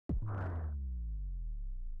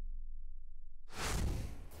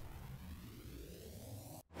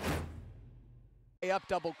Up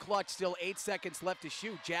double clutch, still 8 seconds left to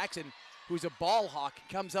shoot. Jackson, who's a ball hawk,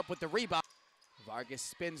 comes up with the rebound. Vargas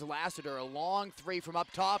spins Lassiter, a long three from up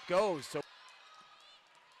top, goes. So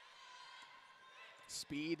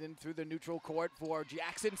speed in through the neutral court for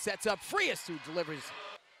Jackson, sets up Friars, who delivers.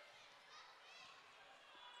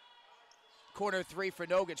 Corner three for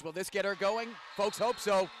Nogic. Will this get her going? Folks hope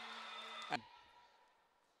so.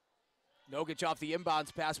 Nogic off the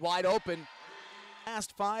inbounds pass, wide open.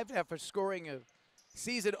 Last five after scoring a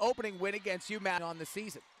season opening win against UMass on the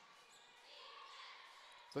season.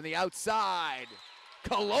 From the outside,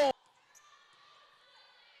 Cologne.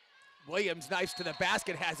 Williams knifes to the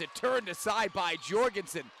basket, has it turned aside by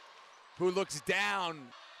Jorgensen, who looks down.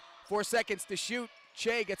 4 seconds to shoot.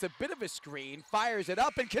 Che gets a bit of a screen, fires it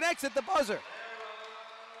up and connects at the buzzer.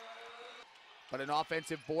 But an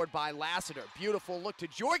offensive board by Lassiter. Beautiful look to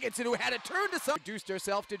Jorgensen, who had it turned aside. Reduced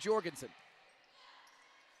herself to Jorgensen.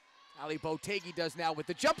 Ali Botegi does now with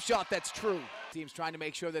the jump shot, that's true. Teams trying to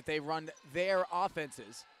make sure that they run their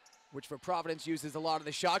offenses, which for Providence uses a lot of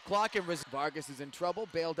the shot clock. And Vargas is in trouble,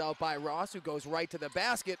 bailed out by Ross, who goes right to the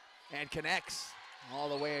basket and connects all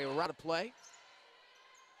the way around to play.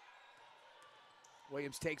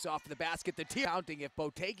 Williams takes off the basket, the team counting if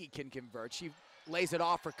Botegi can convert. She lays it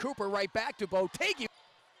off for Cooper, right back to Botegi.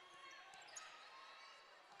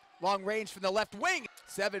 Long range from the left wing.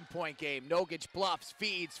 7-point game. Nogic bluffs,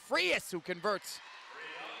 feeds, Frias, who converts.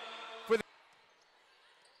 For the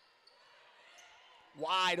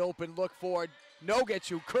wide open look for Nogic,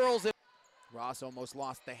 who curls it. Ross almost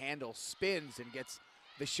lost the handle, spins and gets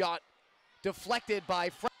the shot deflected by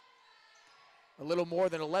Frank. A little more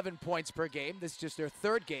than 11 points per game. This is just their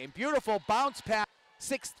third game. Beautiful bounce pass.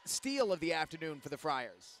 6th steal of the afternoon for the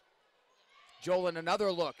Friars. Jolin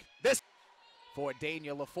another look. This for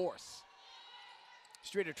Dania LaForce.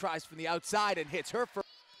 Streeter tries from the outside and hits her for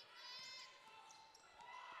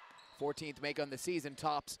 14th make on the season,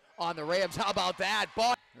 tops on the Rams. How about that?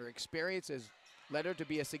 Her experience has led her to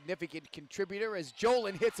be a significant contributor as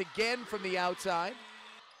Jolin hits again from the outside.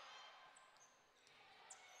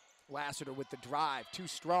 Lassiter with the drive, too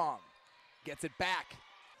strong. Gets it back.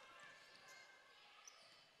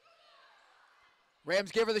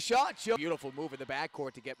 Rams give her the shot. Beautiful move in the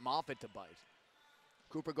backcourt to get Moffitt to bite.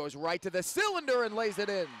 Cooper goes right to the cylinder and lays it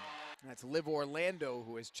in. That's Liv Orlando,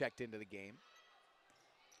 who has checked into the game.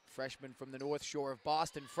 Freshman from the North Shore of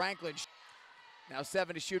Boston, Franklin. Now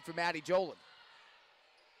 7 to shoot for Maddie Jolin.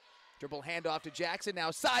 Dribble handoff to Jackson.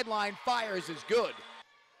 Now sideline fires is good.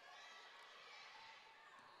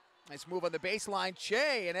 Nice move on the baseline.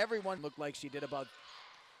 Che and everyone looked like she did about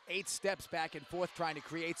 8 steps back and forth trying to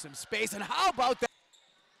create some space. And how about that?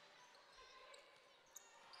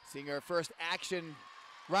 Seeing her first action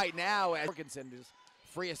right now as Jorgensen is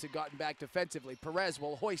Frias had gotten back defensively. Perez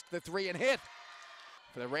will hoist the 3 and hit.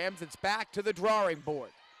 For the Rams, it's back to the drawing board.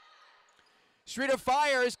 Streeter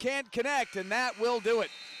fires, can't connect, and that will do it.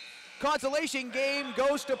 Consolation game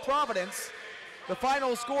goes to Providence. The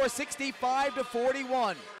final score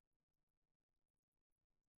 65-41.